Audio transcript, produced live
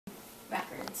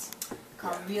Jones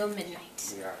called Real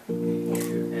Midnight. We are.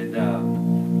 And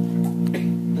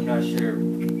I'm not sure.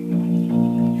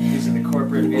 These are the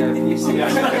corporate VIP seats. I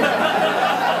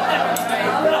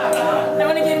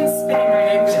want to get him spinning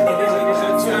right These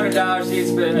are $200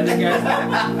 seats, but I think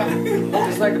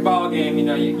it's like a ball game, you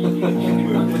know. You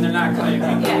when they're not coming, you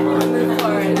can move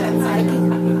forward.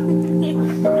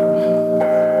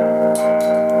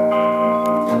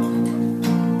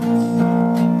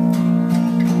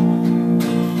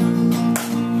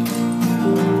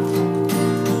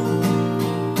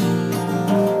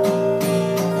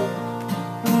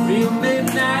 Real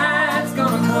midnight's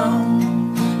gonna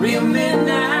come. Real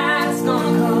midnight's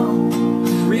gonna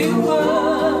come. Real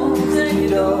wolves at your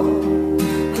door.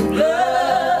 With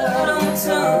blood on the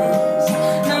tongues.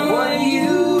 Now what are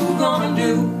you gonna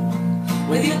do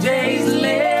with your days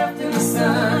left in the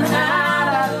sun?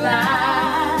 Out of life.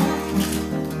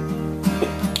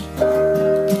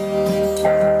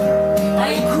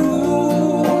 Are you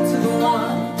cruel to the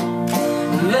one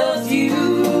who loves you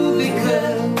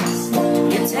because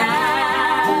you're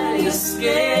tired, you're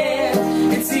scared,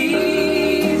 it's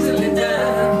easily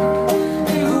done?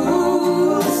 And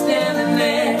who's standing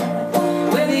there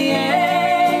when the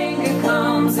anger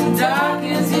comes and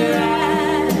darkens your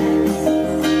eyes?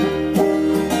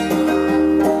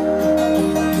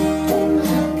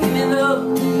 Give me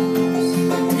those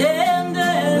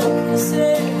tender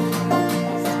kisses,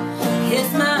 kiss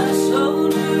my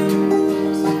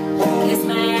shoulders, kiss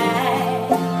my eyes.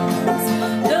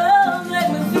 Don't let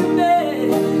me feel bad.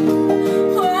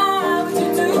 Why would you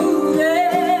do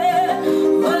that?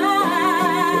 Why?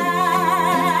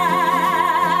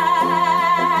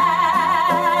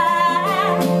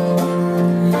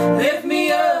 Lift me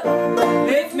up,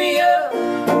 lift me up,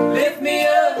 lift me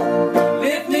up,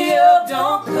 lift me up.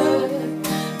 Don't cut,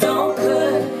 don't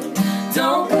cut,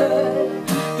 don't cut,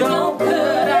 don't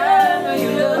cut. I know you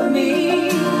love me.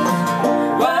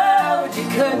 Why would you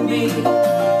cut me?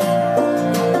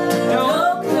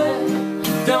 Don't cut,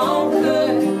 don't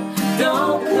cut,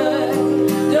 don't cut,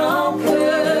 don't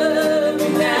cut me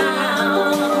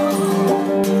down.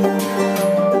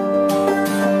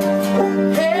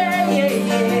 Hey, yeah,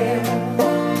 yeah.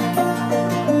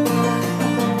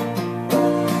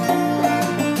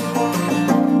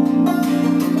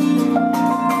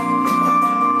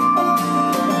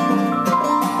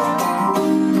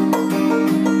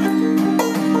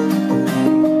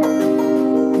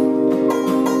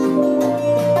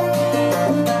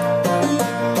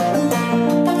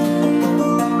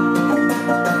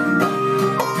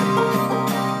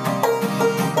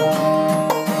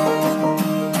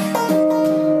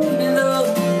 Give me those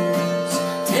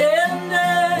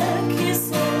tender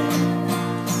kisses,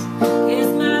 kiss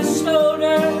my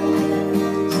shoulders,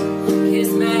 kiss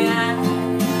my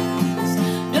eyes.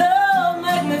 Don't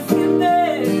make me feel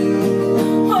bad.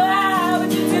 Why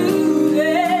would you do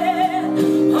that?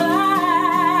 Why?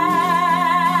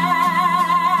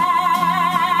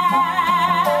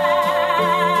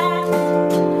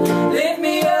 Lift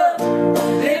me up,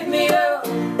 lift me up,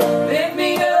 lift me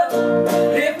up,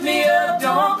 lift me up.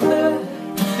 Don't cut,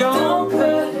 don't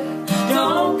cut,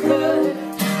 don't cut,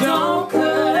 don't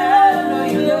cut. I know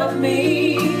you love me.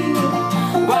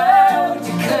 Why would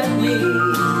you cut me?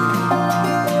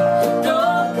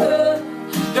 Don't cut,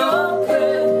 don't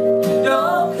cut,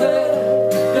 don't cut,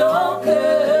 don't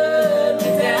cut me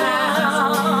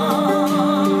down.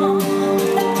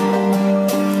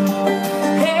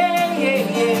 Hey, yeah,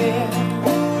 yeah.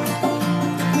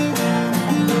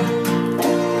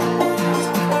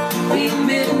 Real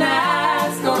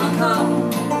midnight's gonna come.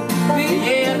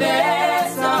 Yeah,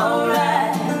 that's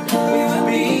alright. We will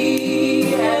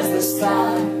be as the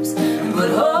stars, but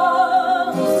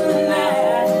holes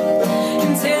tonight.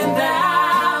 In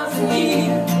 10,000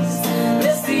 years,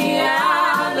 let's see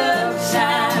our love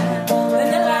shine. When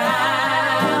the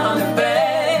light on their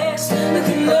backs,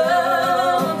 looking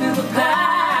up through the pine.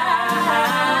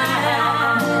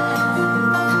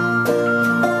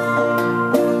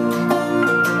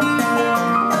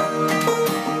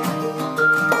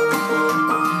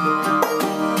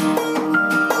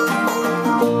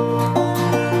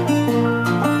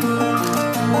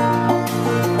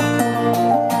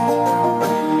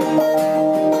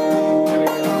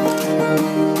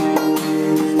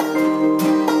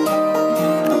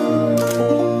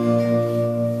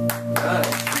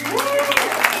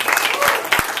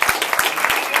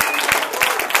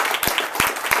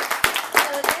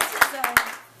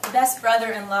 Best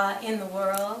brother-in-law in the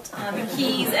world, the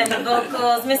keys and the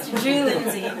vocals, Mr. Drew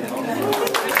Lindsay.